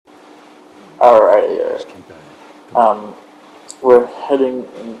Alright, Just keep at it. we're heading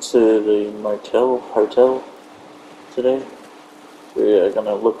into the hotel today. We are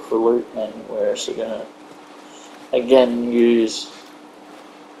gonna look for loot, and we're also gonna again use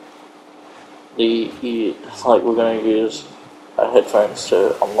we're gonna use our headphones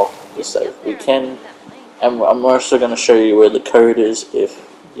to unlock the safe. We can, and I'm also gonna show you where the code is if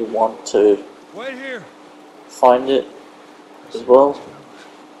you want to Wait here. find it as well.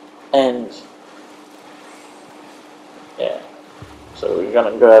 And yeah, so we're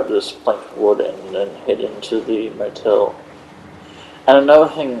gonna grab this plank of wood and then head into the motel. And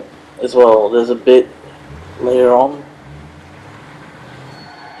another thing as well, there's a bit later on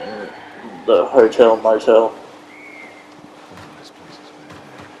in the motel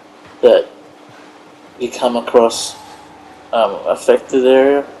that you come across affected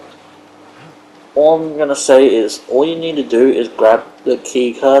area. All I'm gonna say is all you need to do is grab the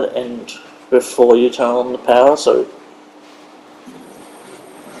key card and before you turn on the power, so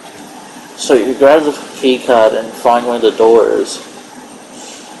you grab the key card and find where the door is.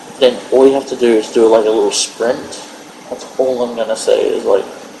 Then all you have to do is do like a little sprint. That's all I'm gonna say is like,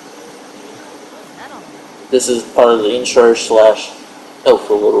 this is part of the intro /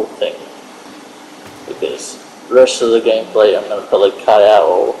 helpful little thing. Because the rest of the gameplay I'm gonna probably cut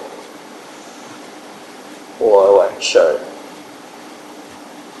out or I won't show.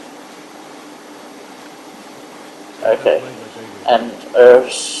 Okay, and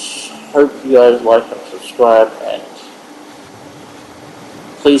hope you guys like and subscribe, and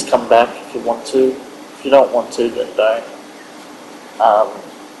please come back if you want to. If you don't want to, then don't.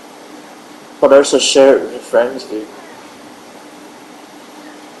 But also share it with your friends, dude.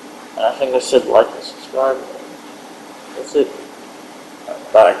 And I think I said like and subscribe. That's it.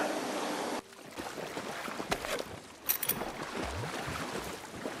 Bye.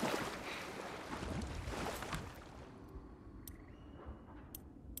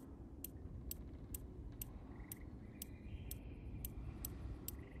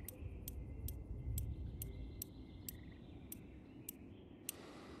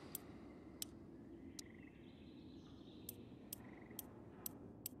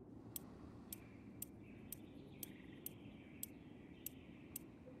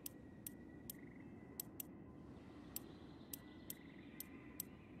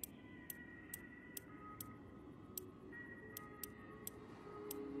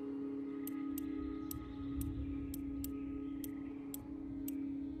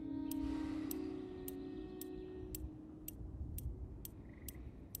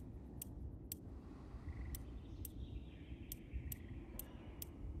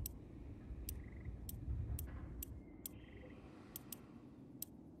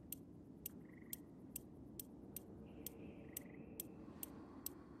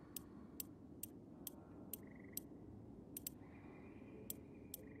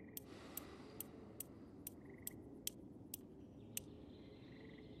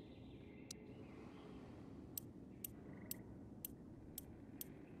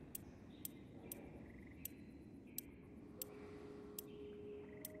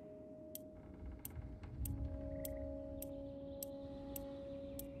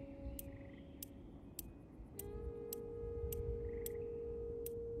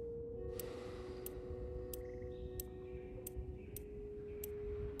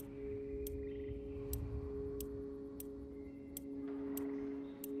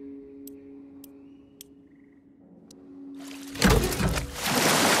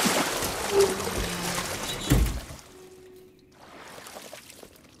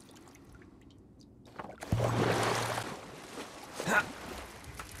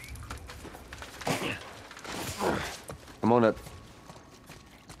 I'm on it.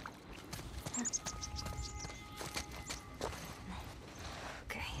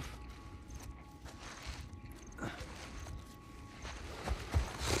 Okay.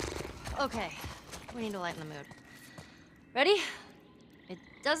 Okay, we need to lighten the mood. Ready? It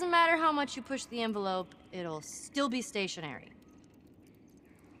doesn't matter how much you push the envelope, it'll still be stationary.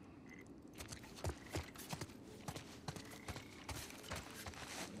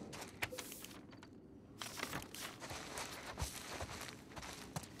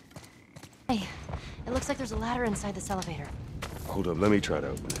 Hey, it looks like there's a ladder inside this elevator. Hold up, let me try to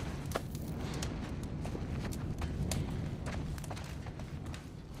open it.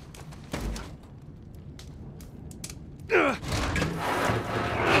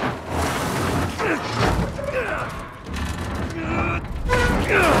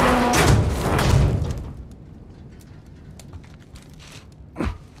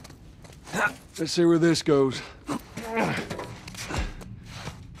 Let's see where this goes.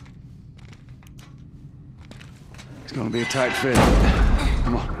 It's gonna be a tight fit.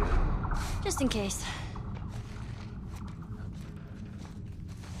 Come on. Just in case.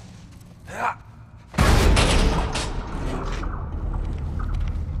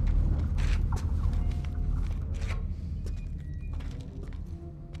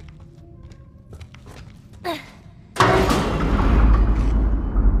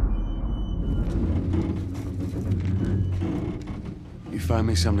 You find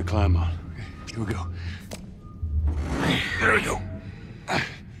me something to climb on. Okay, here we go. There we go.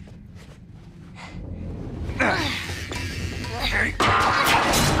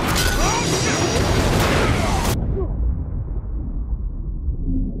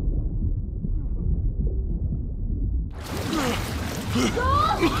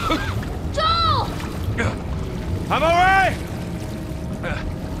 Joel! I'm all right.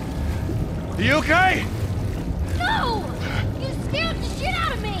 You okay? No! You scared the shit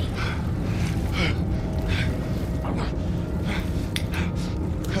out of me! I'm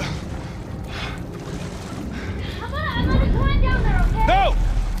gonna climb down there, okay? No!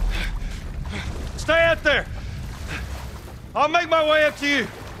 Stay out there. I'll make my way up to you.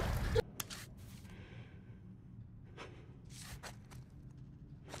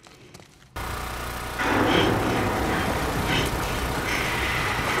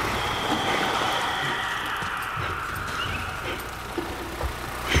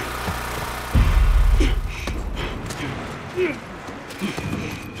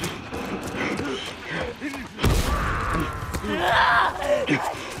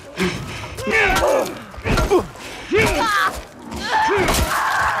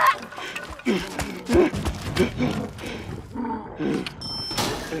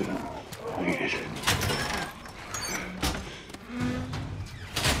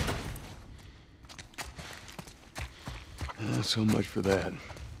 So much for that.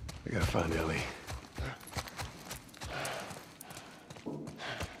 I gotta find Ellie.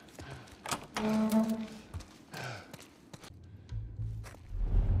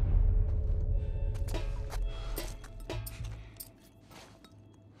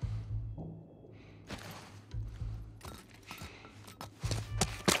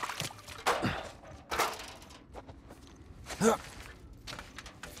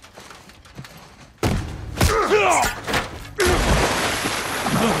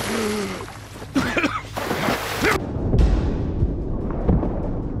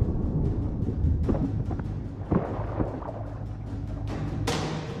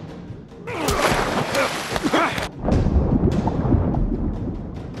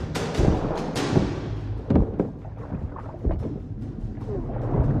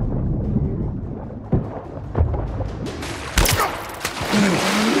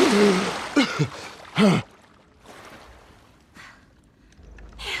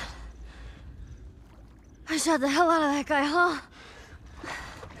 I shot the hell out of that guy, huh?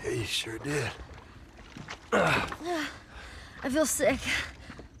 Yeah, you sure did. I feel sick.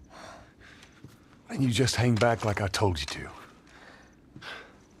 And you just hang back like I told you to.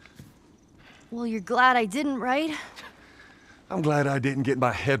 Well, you're glad I didn't, right? I'm glad I didn't get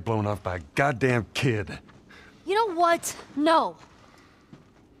my head blown off by a goddamn kid. You know what? No.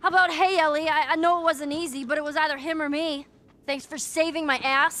 How about, hey, Ellie, I know it wasn't easy, but it was either him or me. Thanks for saving my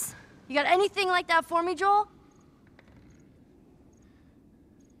ass. You got anything like that for me, Joel?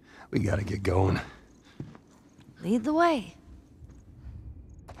 We gotta get going. Lead the way.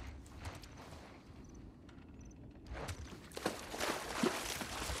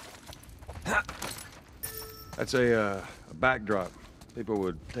 That's a backdrop. People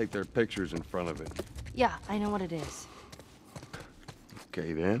would take their pictures in front of it. Yeah, I know what it is.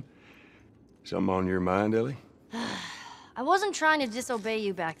 Okay, then. Something on your mind, Ellie? I wasn't trying to disobey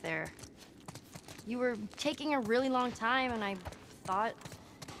you back there. You were taking a really long time, and I thought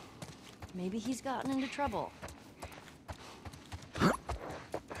maybe he's gotten into trouble.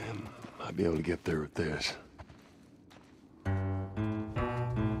 Might be able to get there with this.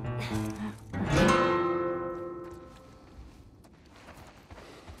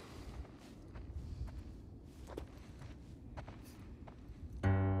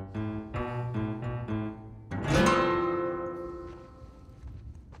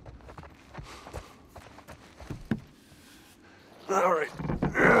 All right.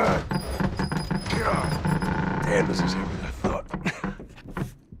 God. Damn, this is heavier than I thought.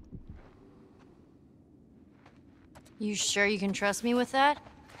 You sure you can trust me with that?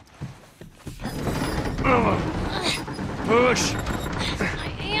 Push!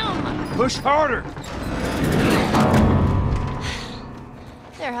 I am! Push harder!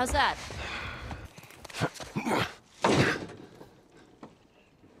 There, how's that?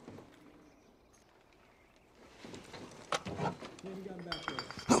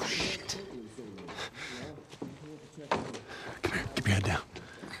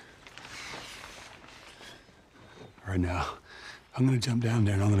 All right, now, I'm gonna jump down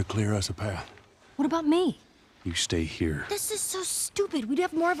there and I'm gonna clear us a path. What about me? You stay here. This is so stupid. We'd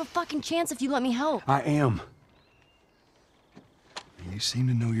have more of a fucking chance if you let me help. I am. You seem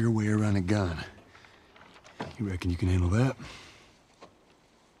to know your way around a gun. You reckon you can handle that?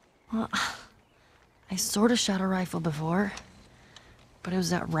 Well, I sort of shot a rifle before, but it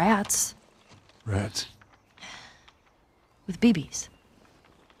was at rats Rats? with BBs.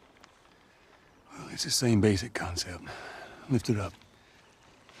 Well, it's the same basic concept. Lift it up.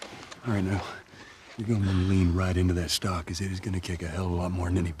 All right, now, you're gonna want to lean right into that stock, as it is gonna kick a hell of a lot more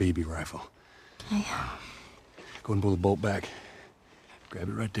than any baby rifle. Okay. Go and pull the bolt back. Grab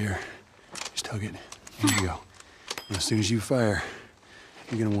it right there. Just tug it. There you go. And as soon as you fire,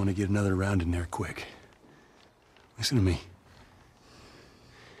 you're gonna want to get another round in there quick. Listen to me.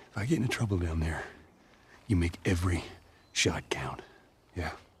 If I get into trouble down there, you make every shot count.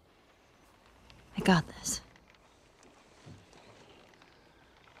 Yeah? I got this.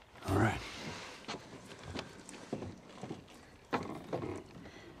 All right.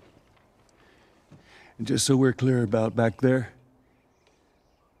 And just so we're clear about back there,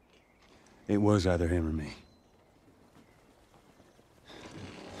 it was either him or me.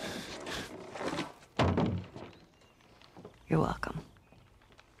 You're welcome.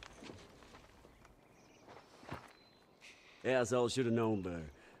 Yeah, that's all I should have known better.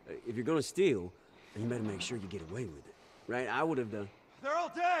 If you're gonna steal, then you better make sure you get away with it. Right? I would have done. They're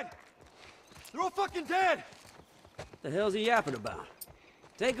all dead! They're all fucking dead! The hell's he yapping about?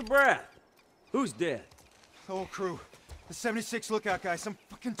 Take a breath. Who's dead? The whole crew. The 76 lookout guy, some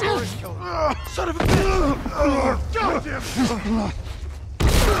fucking terrorist killer. Son of a bitch! Goddamn!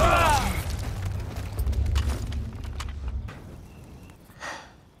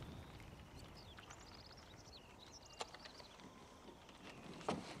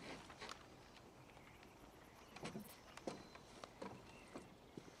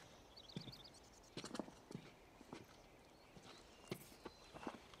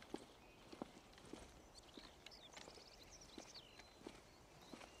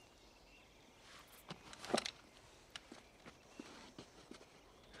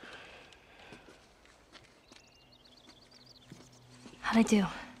 How'd I do? How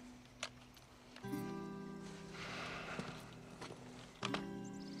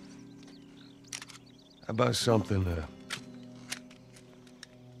about something a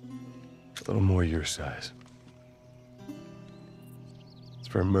little more your size? It's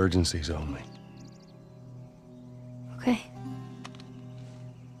for emergencies only. Okay.